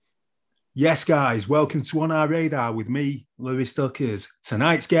Yes, guys, welcome to On Our Radar with me, Lewis Duckers.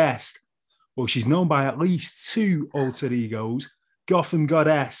 Tonight's guest, well, she's known by at least two alter egos, Gotham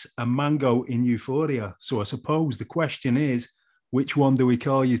Goddess and Mango in Euphoria. So I suppose the question is, which one do we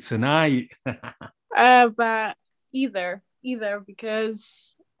call you tonight? But either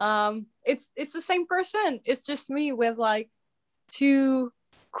because it's the same person. It's just me with like two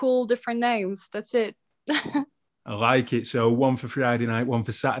cool different names. That's it. I like it. So one for Friday night, one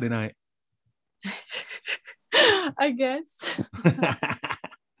for Saturday night. I guess.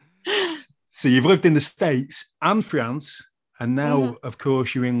 So you've lived in the States and France, and Mhm. now, of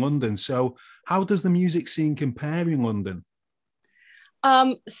course, you're in London. So how does the music scene compare in London?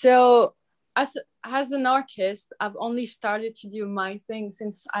 So as as an artist, I've only started to do my thing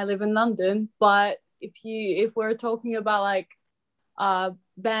since I live in London. But if we're talking about like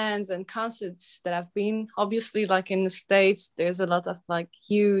bands and concerts that I've been, obviously like in the States, there's a lot of like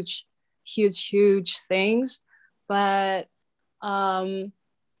huge things. But um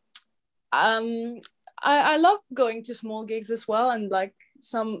um I love going to small gigs as well, and like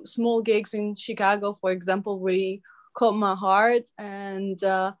some small gigs in Chicago, for example, really caught my heart. And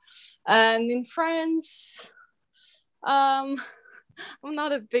in France, um I'm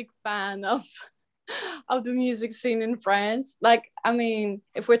not a big fan of the music scene in France. Like, I mean,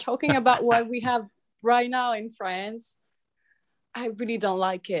 if we're talking about what we have right now in France, I really don't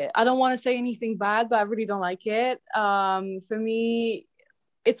like it. I don't want to say anything bad, but I really don't like it. For me,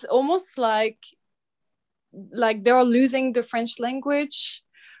 it's almost like they're losing the French language.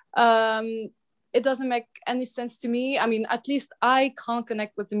 Um, it doesn't make any sense to me. I mean, at least I can't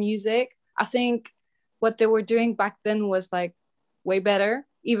connect with the music. I think what they were doing back then was like way better,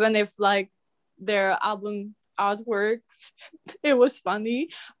 even if like their album artworks, it was funny.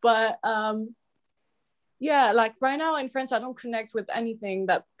 But yeah, like right now in France, I don't connect with anything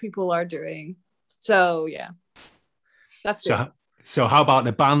that people are doing. So yeah, that's it. So, so how about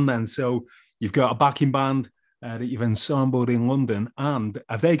the band then? So you've got a backing band that you've ensembled in London, and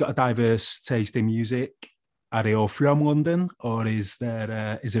have they got a diverse taste in music? Are they all from London, or is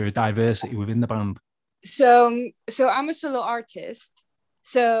there a diversity within the band? So I'm a solo artist.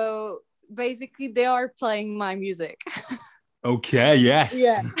 So basically, they are playing my music. Okay, yes.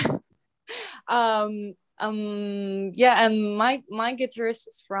 Yeah. Yeah, and my guitarist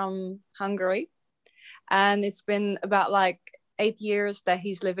is from Hungary, and it's been about like 8 years that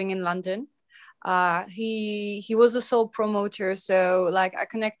he's living in London. He was a sole promoter, so like I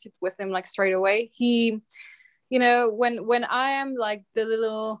connected with him like straight away. When I am like the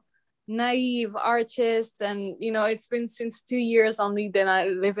little naive artist, and it's been since 2 years only that I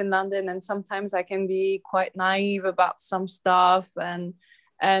live in London, and sometimes I can be quite naive about some stuff, and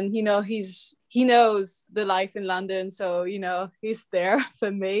he knows the life in London, so he's there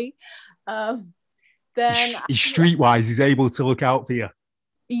for me. um then He's streetwise. He's able to look out for you.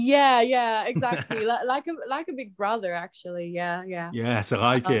 yeah, exactly, like a big brother, actually. Yeah. Yes, I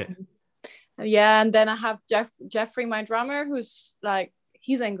like it. um, yeah, and then I have Jeffrey, my drummer, who's like,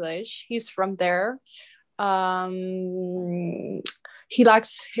 he's English, he's from there. um he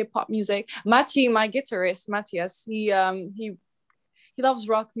likes hip-hop music. Matty, my guitarist, Matthias, he loves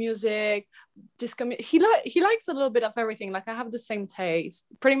rock music, he likes a little bit of everything. Like, I have the same taste,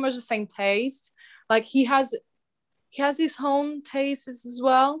 pretty much the same taste. Like, he has his own tastes as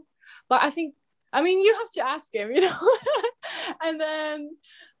well. But I mean, you have to ask him, and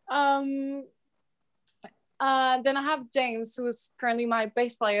um then I have James, who's currently my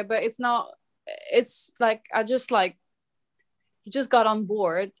bass player, but it's like I just like he just got on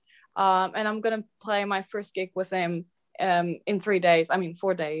board. And I'm gonna play my first gig with him in 3 days. I mean,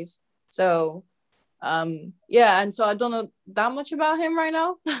 4 days. So yeah, and so I don't know that much about him right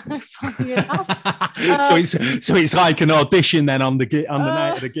now. Funny enough. so Um, it's like an audition then on the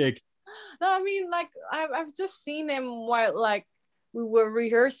night uh, of the gig. no, I mean, like, I've just seen him while like we were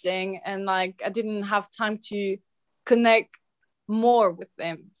rehearsing, and like I didn't have time to connect more with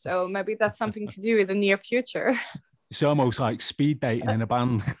them. So maybe that's something to do with the near future. It's almost like speed dating in a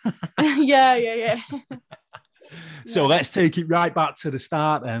band. Yeah. So Yeah. let's take it right back to the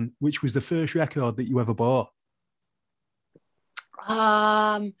start then. Which was the first record that you ever bought?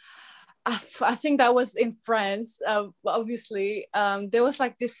 Um, I think that was in France. Obviously, there was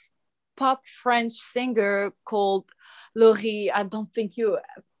like this pop French singer called Laurie. I don't think you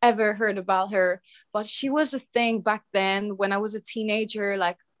ever heard about her, but she was a thing back then when I was a teenager.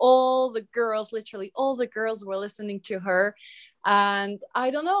 Like, literally all the girls were listening to her, and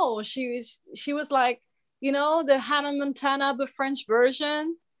I don't know. She was like, the Hannah Montana, but French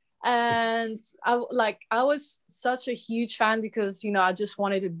version. And I was such a huge fan because, you know, I just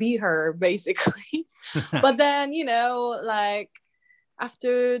wanted to be her basically. But then, you know, like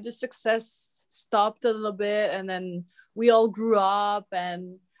after the success stopped a little bit, and then we all grew up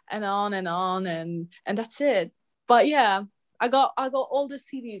and on and on, and that's it. But yeah, I got all the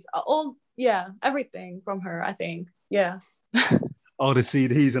CDs, everything from her, I think. Yeah. All the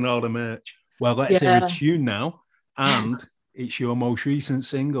CDs and all the merch. Well, let's hear a tune now. And it's your most recent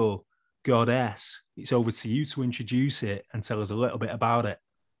single, Goddess. It's over to you to introduce it and tell us a little bit about it.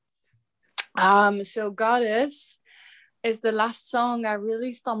 So Goddess is the last song I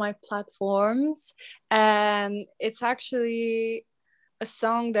released on my platforms. And it's actually a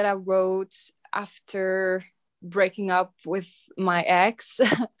song that I wrote after breaking up with my ex.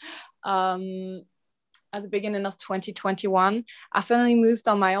 At the beginning of 2021, I finally moved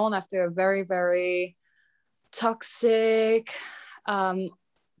on my own after a very, very toxic, kind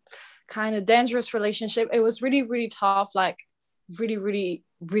of dangerous relationship. It was really, really tough, like really, really,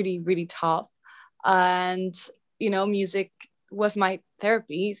 really, really tough. And, you know, music was my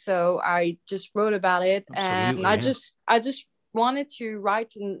therapy. So I just wrote about it. Absolutely, and I just wanted to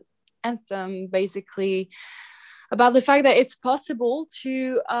write an anthem basically about the fact that it's possible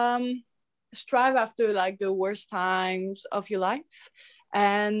to strive after like the worst times of your life.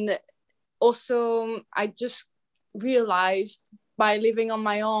 And also I just realized by living on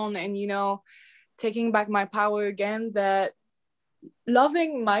my own and, you know, taking back my power again, that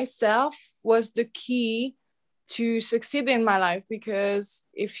loving myself was the key to succeed in my life. Because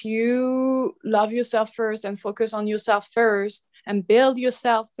if you love yourself first and focus on yourself first and build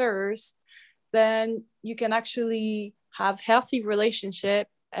yourself first, then you can actually have healthy relationship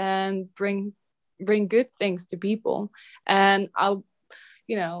and bring good things to people. And I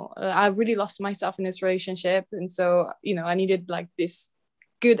really lost myself in this relationship, and so, you know, I needed like this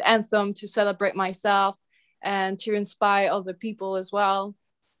good anthem to celebrate myself and to inspire other people as well.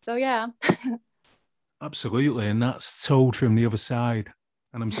 So yeah. Absolutely, and that's told from the other side,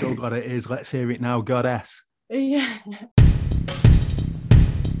 and I'm so glad it is. Let's hear it now, Goddess. Yeah.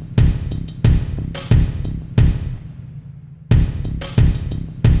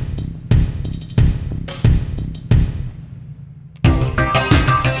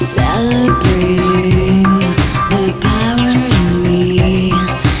 Celebrating the power in me,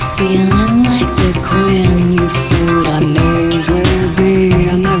 feeling like the queen you thought I'd never be.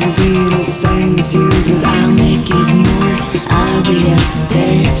 I'll never be the same as you, but I'll make it more obvious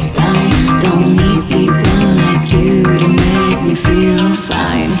this time. Don't need people like you to make me feel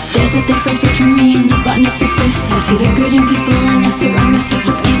fine. There's a difference between me and a bot narcissist. I see the good in people and I surround myself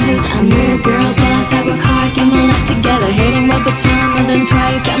with angels. I'm a girl boss, I work hard, get my life together, hitting one baton more than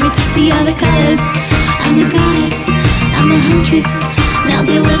twice. Got me to see all the colors. I'm a goddess, I'm a huntress. Now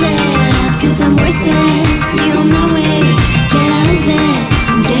deal with it, cause I'm worth it. You don't know it, get out of it.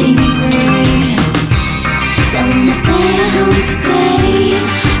 I'm getting angry. Don't wanna stay at home today.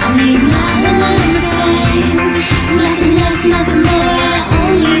 I need my fame. Nothing less, nothing more. I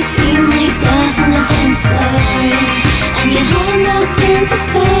only see myself on the dance floor. And you have nothing to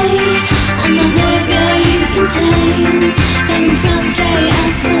say. Another girl you can tame. Coming from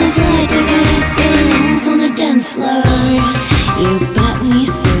chaos, full of light. The goddess belongs on the dance floor. You bought me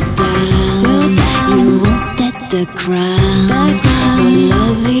so down. You wanted the crown. But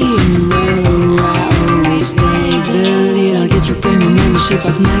lovely, you know I always take the lead. I'll get your premium membership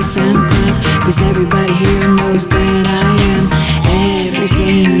of my fan club, cause everybody here knows that I am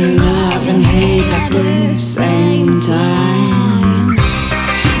everything you love and hate at the same time.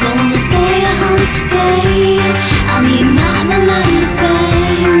 Don't wanna stay at home today. I need my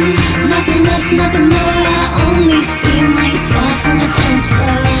fame. Nothing less, nothing more. I only see myself on the dance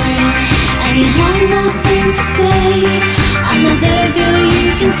floor. And you have nothing to say. Another girl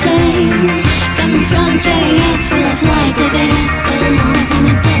you can tame. Coming from chaos, full of light. The goddess belongs on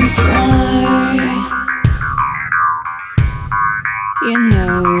the dance floor. You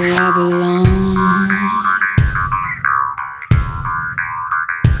know where I belong.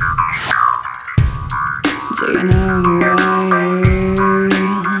 Do you know who I am?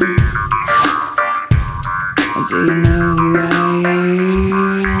 Do you know who I am?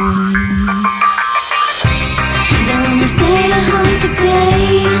 Don't wanna stay at home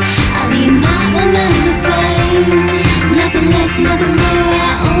today. I need my fame. Nothing less, nothing more.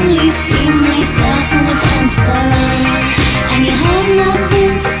 I only see myself on the dance floor. And you have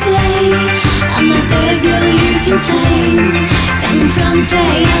nothing to say. Another girl you can tame. Coming from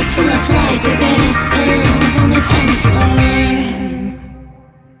chaos, full of light. The goddess belongs on the dance floor.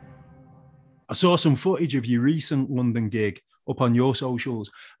 I saw some footage of your recent London gig up on your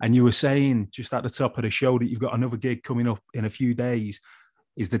socials, and you were saying just at the top of the show that you've got another gig coming up in a few days.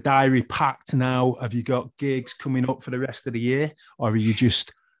 Is the diary packed now? Have you got gigs coming up for the rest of the year, or are you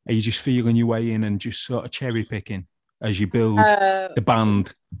just feeling your way in and just sort of cherry picking as you build the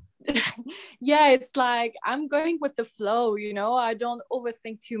band? Yeah, it's like I'm going with the flow, you know. I don't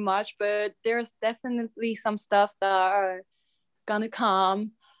overthink too much, but there's definitely some stuff that are gonna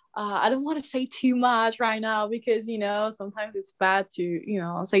come. I don't want to say too much right now because, you know, sometimes it's bad to, you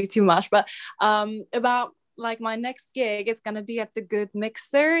know, say too much. But about like my next gig, it's gonna be at the Good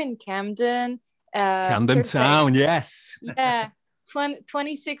Mixer in Camden. Camden Thursday. Town, yes. Yeah,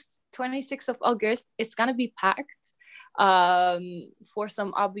 26th of August. It's gonna be packed for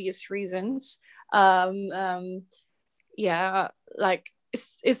some obvious reasons. Yeah, like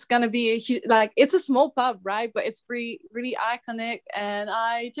it's gonna be like it's a small pub, right? But it's really iconic, and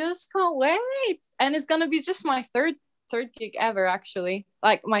I just can't wait. And it's gonna be just my third gig ever, actually,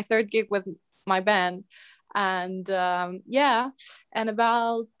 like my third gig with my band. And yeah, and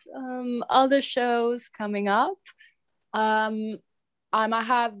about other shows coming up, I might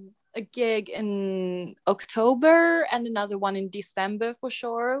have a gig in October and another one in December for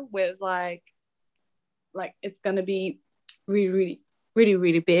sure, with like it's gonna be really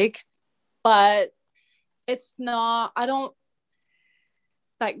big. But it's not, I don't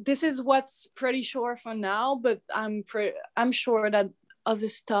like, this is what's pretty sure for now, but I'm sure that other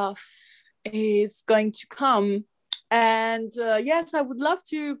stuff is going to come. And yes, I would love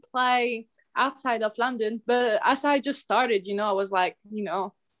to play outside of London, but as I just started, you know, I was like, you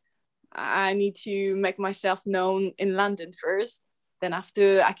know, I need to make myself known in London first. Then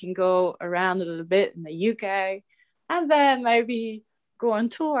after, I can go around a little bit in the UK, and then maybe go on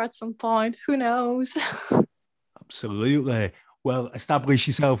tour at some point. Who knows? Absolutely. Well, establish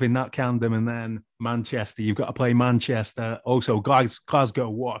yourself in that Camden, and then Manchester. You've got to play Manchester. Also, Glasgow,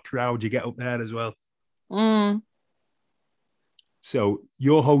 what a crowd you get up there as well. So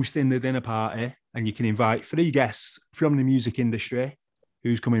you're hosting the dinner party, and you can invite 3 guests from the music industry.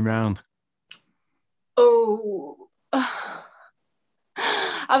 Who's coming round? Oh,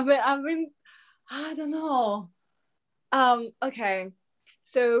 I've been, I don't know. Okay,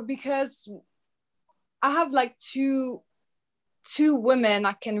 so because I have like two women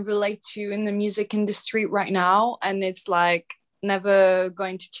I can relate to in the music industry right now, and it's like never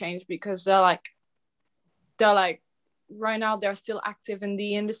going to change because they're like right now they're still active in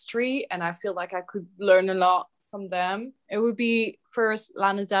the industry, and I feel like I could learn a lot from them. It would be first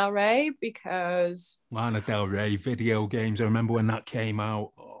Lana Del Rey, because Lana Del Rey, video games. I remember when that came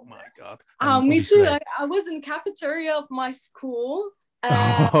out. Oh my God. Me too. Like, I was in the cafeteria of my school,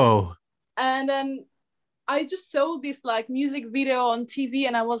 and then I just saw this like music video on TV,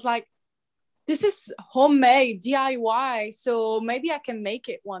 and I was like, this is homemade DIY, so maybe I can make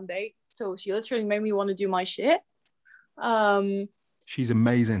it one day. So she literally made me want to do my shit. She's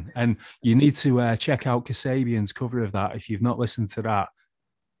amazing, and you need to check out Kasabian's cover of that if you've not listened to that.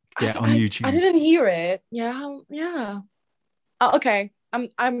 Get on YouTube. I didn't hear it. Yeah. Okay,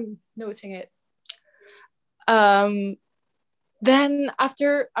 I'm noting it. Then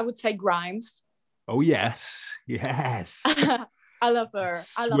after, I would say Grimes. Oh yes. I love her.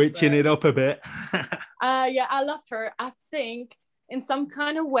 Switching it up a bit. Yeah, I love her. I think in some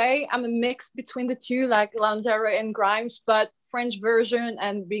kind of way, I'm a mix between the two, like Lana Del Rey and Grimes, but French version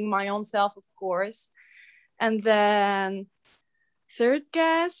and being my own self, of course. And then third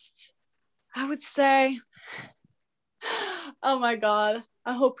guest, I would say, oh my God,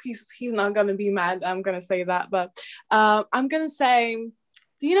 I hope he's not gonna be mad I'm gonna say that, but I'm gonna say,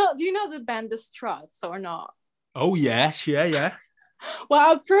 do you know the band The Struts or not? Oh yes, yeah.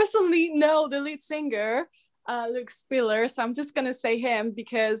 Well, I personally know the lead singer, Luke Spiller, so I'm just gonna say him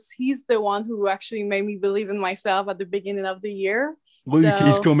because he's the one who actually made me believe in myself at the beginning of the year. Luke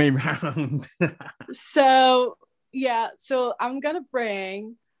is coming round. So yeah, so I'm gonna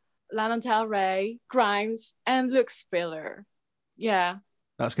bring Lana Del Rey, Grimes, and Luke Spiller. Yeah,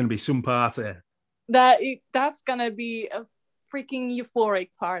 that's gonna be some party. That's gonna be a freaking euphoric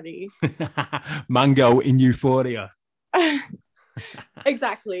party. Mango in Euphoria.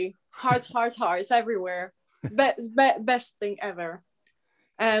 Exactly. Hearts everywhere. Best thing ever.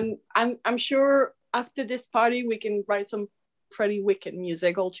 And I'm sure after this party we can write some pretty wicked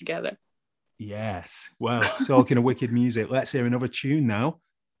music all together. Yes. Well, talking of wicked music, let's hear another tune now.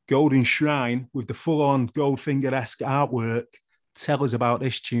 Golden Shrine with the full-on Goldfinger-esque artwork. Tell us about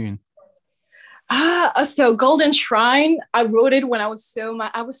this tune. So Golden Shrine, I wrote it when I was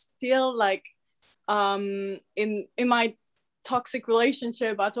I was still like in my toxic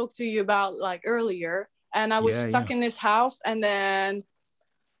relationship I talked to you about like earlier, and I was stuck in this house. And then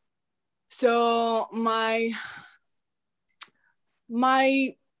so my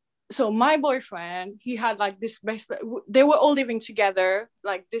boyfriend, he had like this best friend. They were all living together,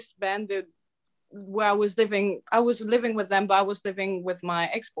 like this band where I was living with them, but I was living with my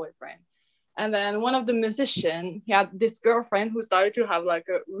ex-boyfriend. And then one of the musicians, he had this girlfriend who started to have like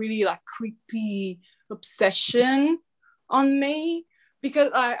a really like creepy obsession on me,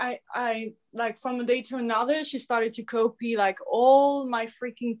 because I like from a day to another, she started to copy like all my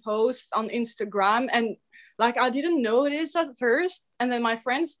freaking posts on Instagram. And like, I didn't notice at first. And then my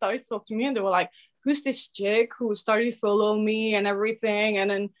friends started to talk to me and they were like, who's this chick who started to follow me and everything?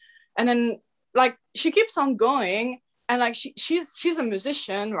 And then like, she keeps on going. And like, she's a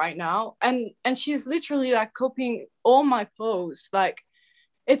musician right now. And she's literally like copying all my posts. Like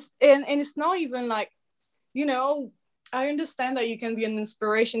and it's not even like, you know, I understand that you can be an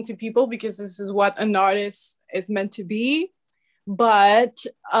inspiration to people because this is what an artist is meant to be, but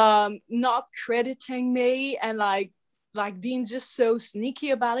not crediting me and like being just so sneaky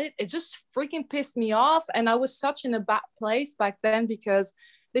about it, it just freaking pissed me off. And I was such in a bad place back then because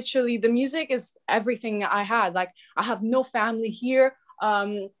literally the music is everything I had. Like I have no family here.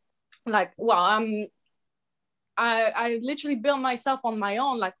 I literally built myself on my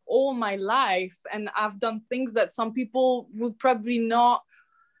own like all my life, and I've done things that some people would probably not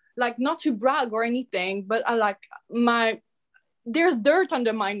to brag or anything, but there's dirt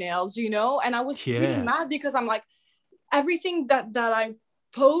under my nails, you know. And I was really mad because I'm like, everything that I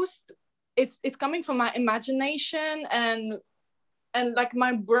post, it's coming from my imagination, and like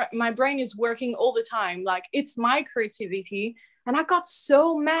my brain is working all the time, like it's my creativity. And I got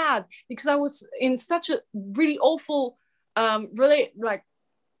so mad because I was in such a really awful, really like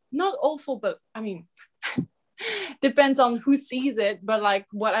not awful, but I mean, depends on who sees it. But like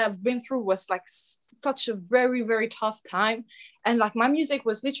what I've been through was like such a very, very tough time. And like my music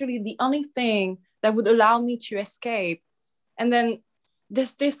was literally the only thing that would allow me to escape. And then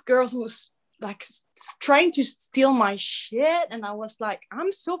there's this girl who's like trying to steal my shit. And I was like,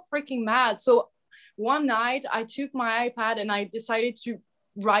 I'm so freaking mad. So one night I took my iPad and I decided to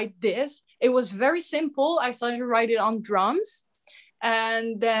write this. It was very simple. I started to write it on drums,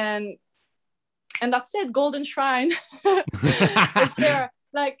 and that's it. Golden Shrine. It's there.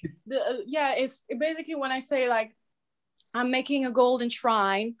 Like it's basically when I say like I'm making a golden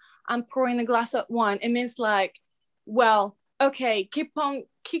shrine, I'm pouring a glass of wine. It means like, well, okay, keep on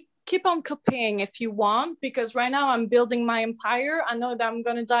copying if you want, because right now I'm building my empire. I know that I'm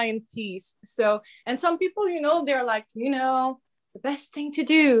gonna die in peace. So, and some people, you know, they're like, you know, the best thing to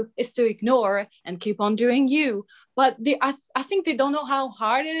do is to ignore and keep on doing you. But I think they don't know how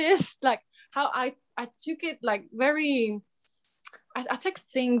hard it is. Like how I took it like very, I take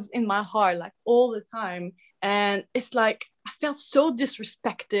things in my heart like all the time. And it's like, I felt so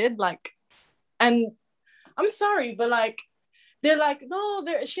disrespected, like, and I'm sorry, but like, they're like, no,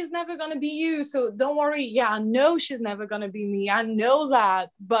 she's never going to be you. So don't worry. Yeah, I know she's never going to be me. I know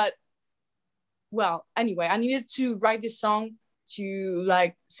that. But, well, anyway, I needed to write this song to,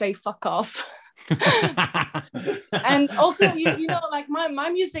 like, say fuck off. And also, you know, like, my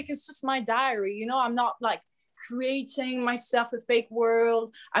music is just my diary. You know, I'm not, like, creating myself a fake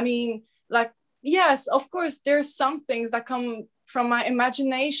world. I mean, like, yes, of course, there's some things that come from my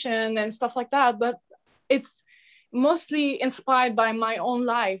imagination and stuff like that. But it's mostly inspired by my own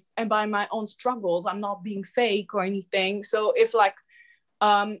life and by my own struggles. I'm not being fake or anything. So if like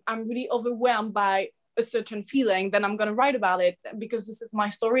I'm really overwhelmed by a certain feeling, then I'm gonna write about it because this is my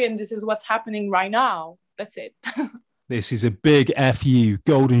story and this is what's happening right now. That's it. This is a big FU,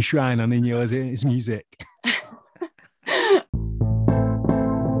 Golden Shrine on In Yours Is Music.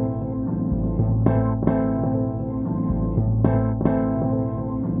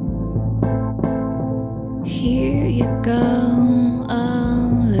 Here you go,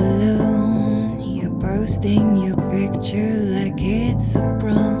 all alone. You're posting your picture like it's a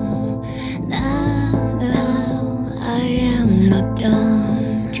prom. Now, I am not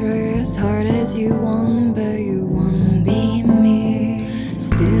done. Try as hard as you want, but you won't be me.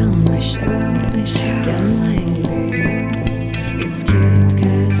 Still my show, still my lyrics. It's cute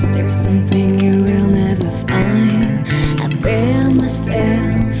cause there's something you will never find. I bear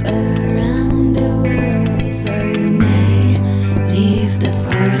myself around the world, so you may leave the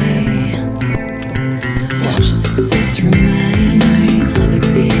party. Watch your success from mine. Love a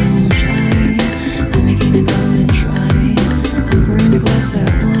green shine. I'm making a golden shrine. I'm pouring a glass of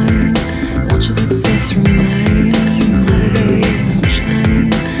wine. Watch your success from mine. Love a green shine.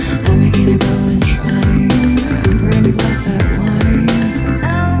 I'm making a golden shrine.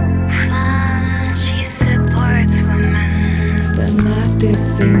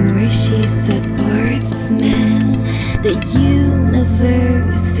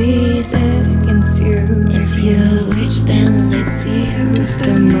 seas against you. If you're rich, then let's see who's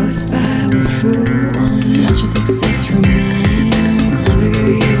the most powerful one. Not your success from mine. Clever,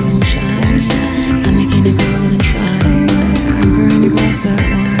 you won't shine. I'm making a golden shrine. I'm pouring a glass of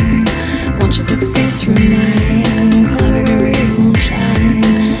wine. Want your success from mine. Clever, you won't shine.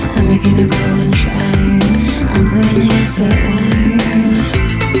 I'm making a golden shrine. I'm pouring a glass of wine.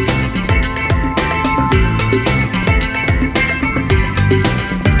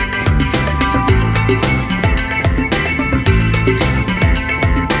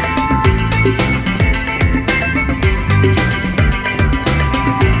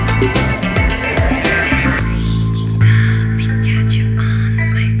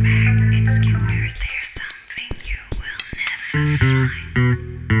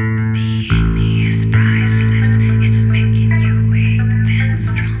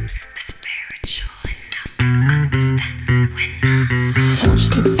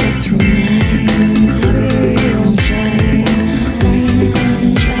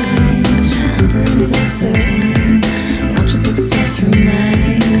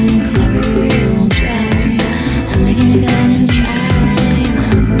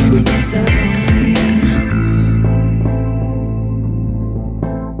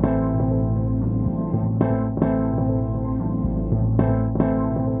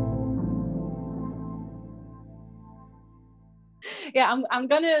 Yeah, I'm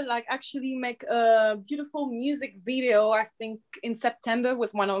gonna like actually make a beautiful music video, I think in September,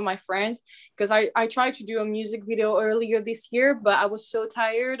 with one of my friends, because I tried to do a music video earlier this year, but I was so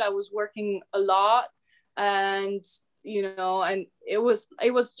tired. I was working a lot, and and it was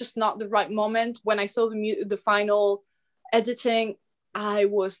just not the right moment. When I saw the final editing, I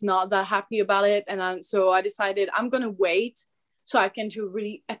was not that happy about it, and so I decided I'm gonna wait so I can do a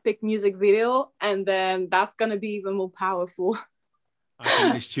really epic music video, and then that's gonna be even more powerful. I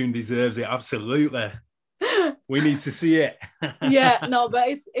think this tune deserves it. Absolutely. We need to see it. Yeah, no, but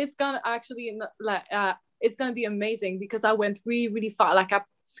it's gonna actually like it's gonna be amazing, because I went really, really far. Like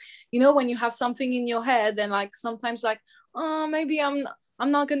when you have something in your head, and like sometimes like, oh, maybe I'm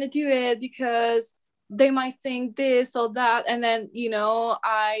not gonna do it because they might think this or that. And then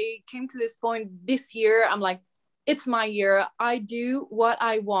I came to this point this year. I'm like, it's my year. I do what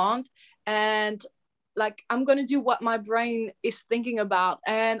I want, and like I'm gonna do what my brain is thinking about,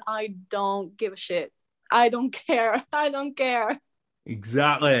 and I don't give a shit. I don't care. I don't care.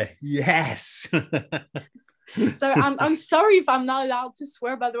 Exactly. Yes. So I'm sorry if I'm not allowed to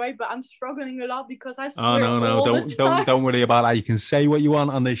swear, by the way, but I'm struggling a lot because I swear all the time. Don't worry about that. You can say what you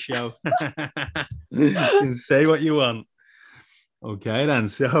want on this show. You can say what you want. Okay, then.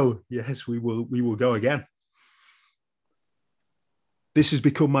 So yes, we will go again. This has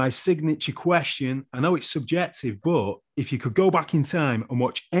become my signature question. I know it's subjective, but if you could go back in time and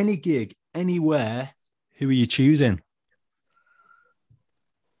watch any gig anywhere, who are you choosing?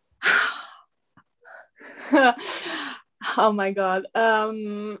 Oh my God.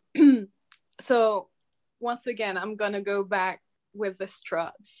 So once again, I'm gonna go back with the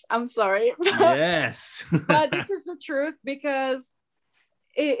Struts. I'm sorry. Yes. But this is the truth, because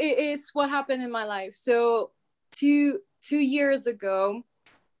it's what happened in my life. So two years ago,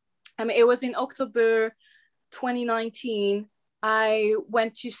 I mean, it was in October 2019, I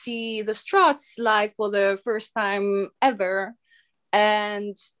went to see the Struts live for the first time ever.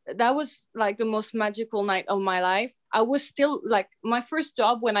 And that was like the most magical night of my life. I was still like, my first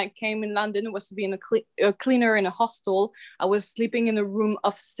job when I came in London was to be a cleaner in a hostel. I was sleeping in a room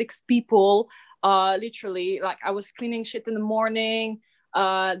of 6 people, literally. Like I was cleaning shit in the morning,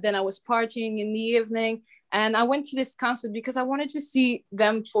 then I was partying in the evening. And I went to this concert because I wanted to see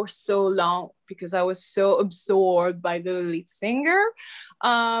them for so long, because I was so absorbed by the lead singer.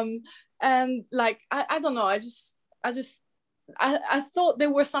 And like, I don't know, I thought there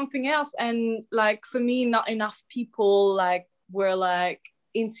was something else. And like, for me, not enough people like were like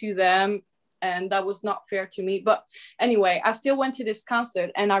into them. And that was not fair to me. But anyway, I still went to this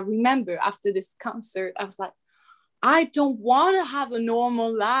concert. And I remember after this concert, I was like, I don't want to have a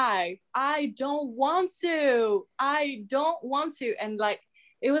normal life. I don't want to. And like,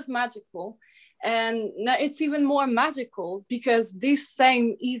 it was magical. And it's even more magical because this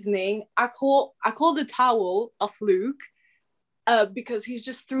same evening, I called the towel of Luke, because he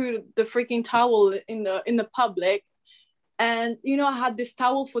just threw the freaking towel in the public. And, I had this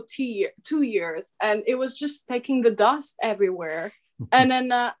towel for 2 years, and it was just taking the dust everywhere. And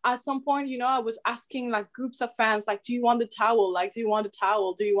then at some point, I was asking like groups of fans, like, do you want the towel? Like, do you want a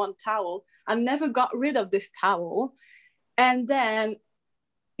towel? Do you want a towel? I never got rid of this towel. And then,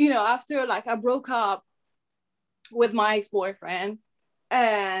 after like I broke up with my ex-boyfriend,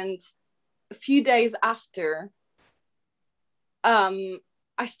 And a few days after, I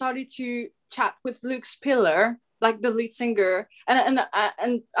started to chat with Luke Spiller, like the lead singer, and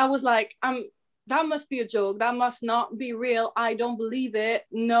I was like, that must be a joke. That must not be real. I don't believe it.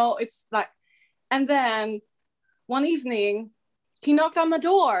 No, it's like, and then one evening, he knocked on my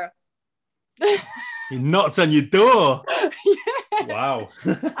door. He knocked on your door. Yeah. Wow.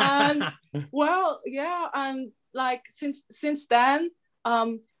 And well, yeah, and like since then,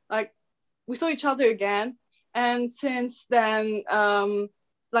 like we saw each other again, and since then,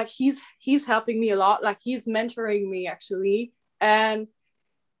 like he's helping me a lot. Like he's mentoring me actually, and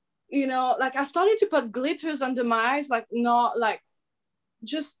you know, like I started to put glitters under my eyes, like not like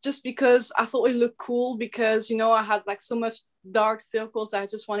just because I thought it looked cool, because you know I had like so much dark circles that I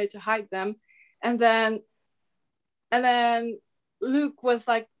just wanted to hide them, and then Luke was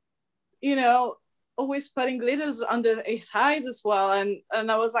like, you know, always putting glitters under his eyes as well,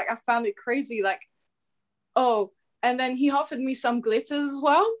 and I was like, I found it crazy, like, oh, and then he offered me some glitters as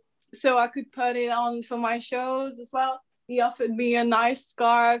well, so I could put it on for my shows as well. He offered me a nice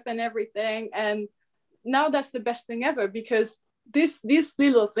scarf and everything, and now that's the best thing ever, because these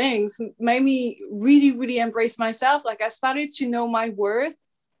little things made me really, really embrace myself. Like I started to know my worth.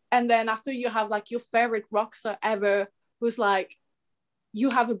 And then after you have like your favorite rock star ever who's like, you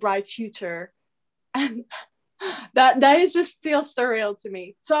have a bright future, and that is just still surreal to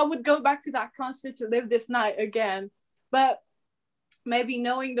me. So I would go back to that concert to live this night again, but maybe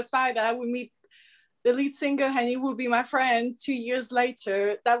knowing the fact that I would meet the lead singer and he would be my friend 2 years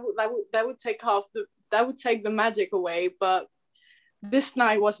later, that would take the magic away. But this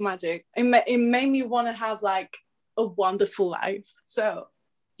night was magic. It made me want to have like a wonderful life. So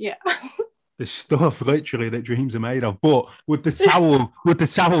yeah. The stuff literally that dreams are made of. But would the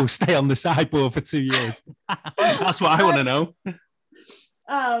towel stay on the sideboard for 2 years? That's what I want to know.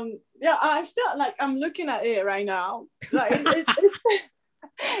 Yeah, I still like, I'm looking at it right now. Like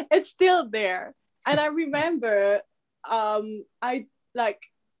it's still there. And I remember I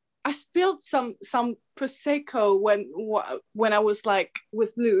spilled some prosecco when I was like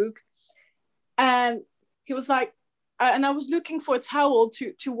with Luke, and he was like, and I was looking for a towel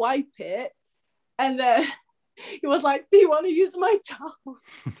to wipe it, and then he was like, "Do you want to use my towel?"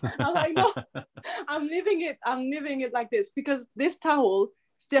 I'm like, "No, I'm leaving it like this, because this towel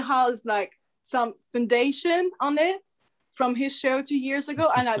still has like some foundation on it from his show 2 years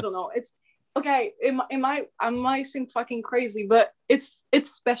ago, and I don't know, it's okay. I might seem fucking crazy, but it's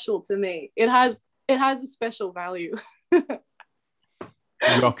special to me. It has a special value."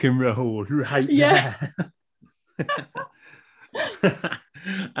 Rock and roll, right? Yeah.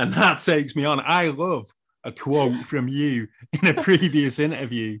 And that takes me on. I love a quote from you in a previous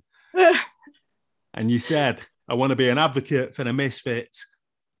interview. And you said, "I want to be an advocate for the misfits.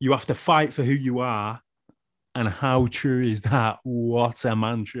 You have to fight for who you are." And how true is that? What a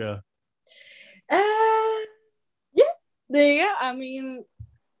mantra. Yeah. I mean,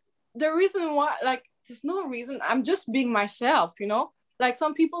 the reason why, like, there's no reason. I'm just being myself, you know? Like,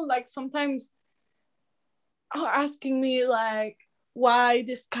 some people, like, sometimes are asking me, like, why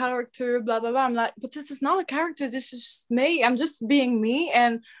this character, blah, blah, blah. I'm like, but this is not a character. This is just me. I'm just being me.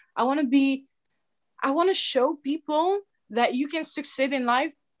 And I want to show people that you can succeed in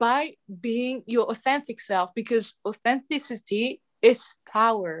life by being your authentic self, because authenticity is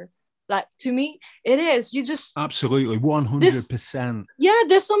power. Like, to me, it is. You just... Absolutely, 100%. Yeah,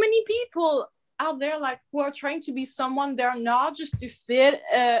 there's so many people out there, like, who are trying to be someone they're not, just to fit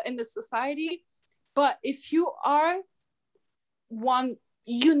in the society. But if you are one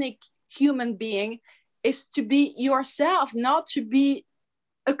unique human being, is to be yourself, not to be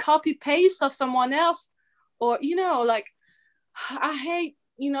a copy paste of someone else. Or, you know, like, I hate,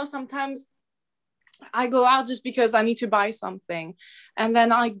 you know, sometimes I go out just because I need to buy something, and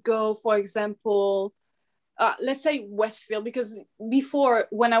then I go, for example, let's say Westfield, because before,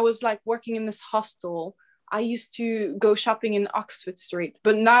 when I was like working in this hostel, I used to go shopping in Oxford Street.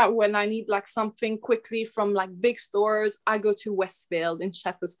 But now when I need like something quickly from like big stores, I go to Westfield in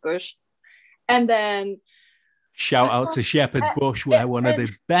Shepherd's Bush. And then... Shout out to Shepherd's Bush, where one of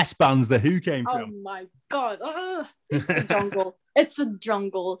the best bands, The Who, came from. Oh my God. It's a jungle. It's a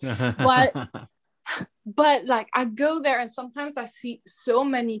jungle. But like, I go there and sometimes I see so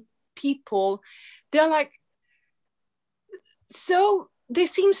many people. They're like, they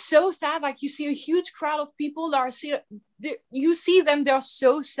seem so sad. Like, you see a huge crowd of people that are you see them, they're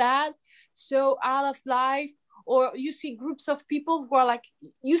so sad, so out of life. Or you see groups of people who are like,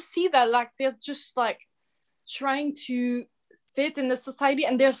 you see that like they're just like trying to fit in the society,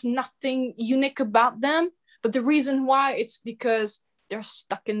 and there's nothing unique about them. But the reason why, it's because they're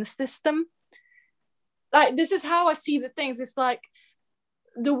stuck in the system. Like, this is how I see the things. It's like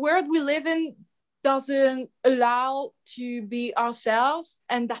the world we live in doesn't allow to be ourselves,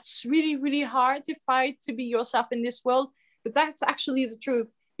 and that's really, really hard to fight to be yourself in this world. But that's actually the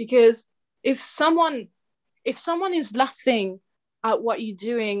truth, because if someone is laughing at what you're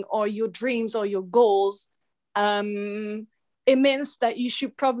doing or your dreams or your goals, it means that you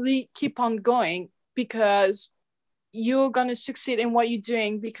should probably keep on going, because you're going to succeed in what you're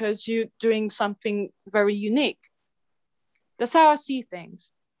doing, because you're doing something very unique. That's how I see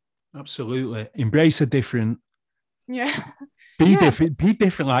things. Absolutely. Embrace a different. Yeah. Be different. Be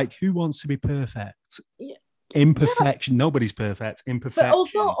different. Like, who wants to be perfect? Yeah. Imperfection. Nobody's perfect. Imperfection.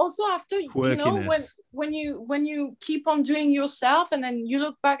 But also after, you know, when you keep on doing yourself, and then you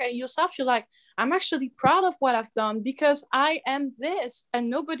look back at yourself, you're like, I'm actually proud of what I've done, because I am this, and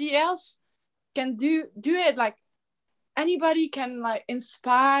nobody else can do it. Like, anybody can like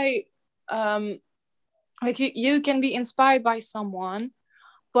inspire, like you can be inspired by someone,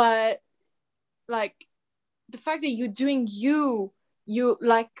 but like the fact that you're doing you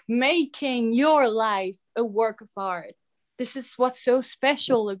like making your life a work of art. This is what's so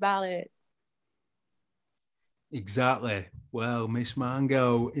special about it. Exactly. Well, Miss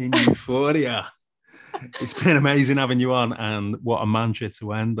Mango in Euphoria. It's been amazing having you on, and what a mantra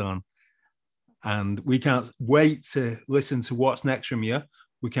to end on. And we can't wait to listen to what's next from you.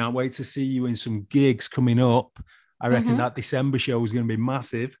 We can't wait to see you in some gigs coming up. I reckon that December show is going to be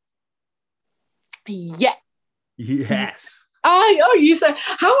massive. Yeah. Yes. Oh, you said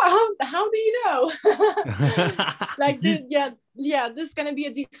how do you know? Like, this is gonna be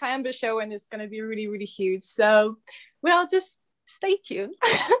a December show, and it's gonna be really, really huge. So, well, just stay tuned.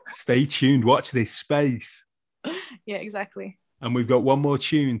 Stay tuned. Watch this space. Yeah, exactly. And we've got one more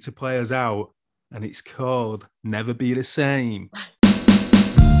tune to play us out, and it's called "Never Be the Same."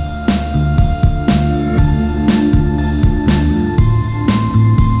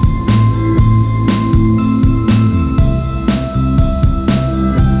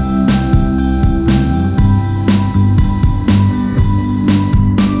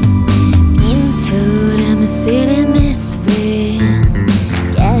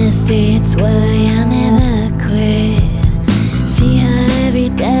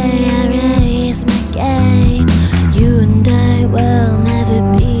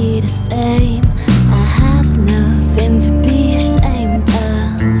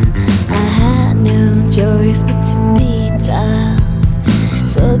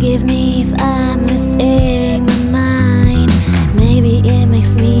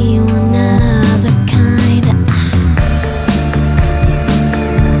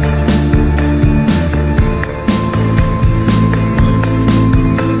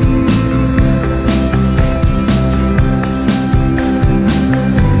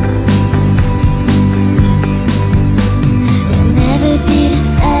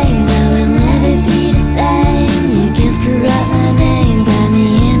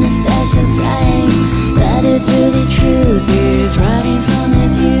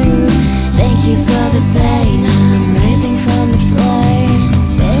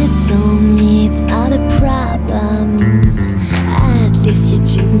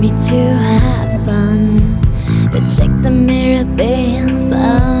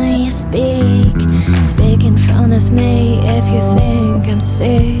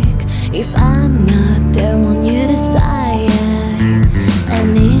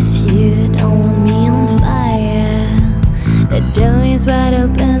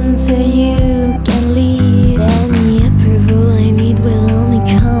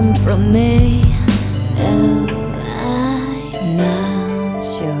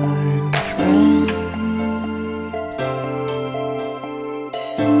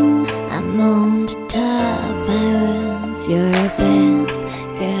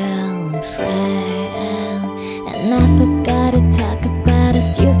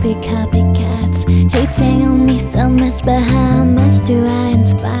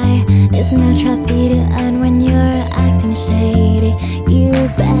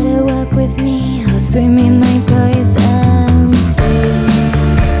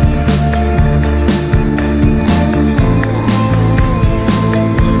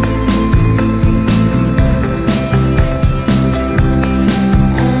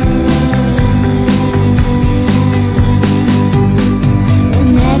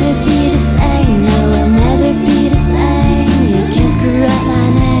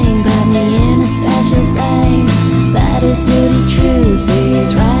 Truth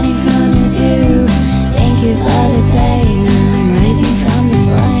is right in front of you. Thank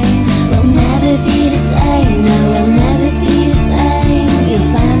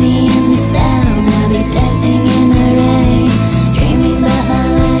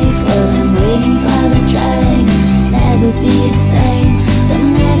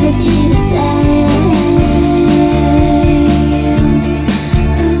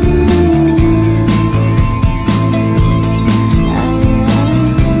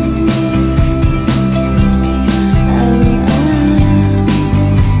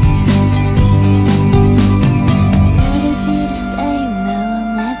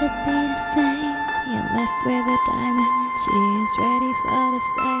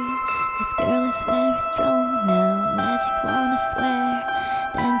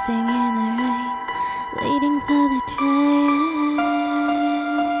dancing in the rain, waiting for the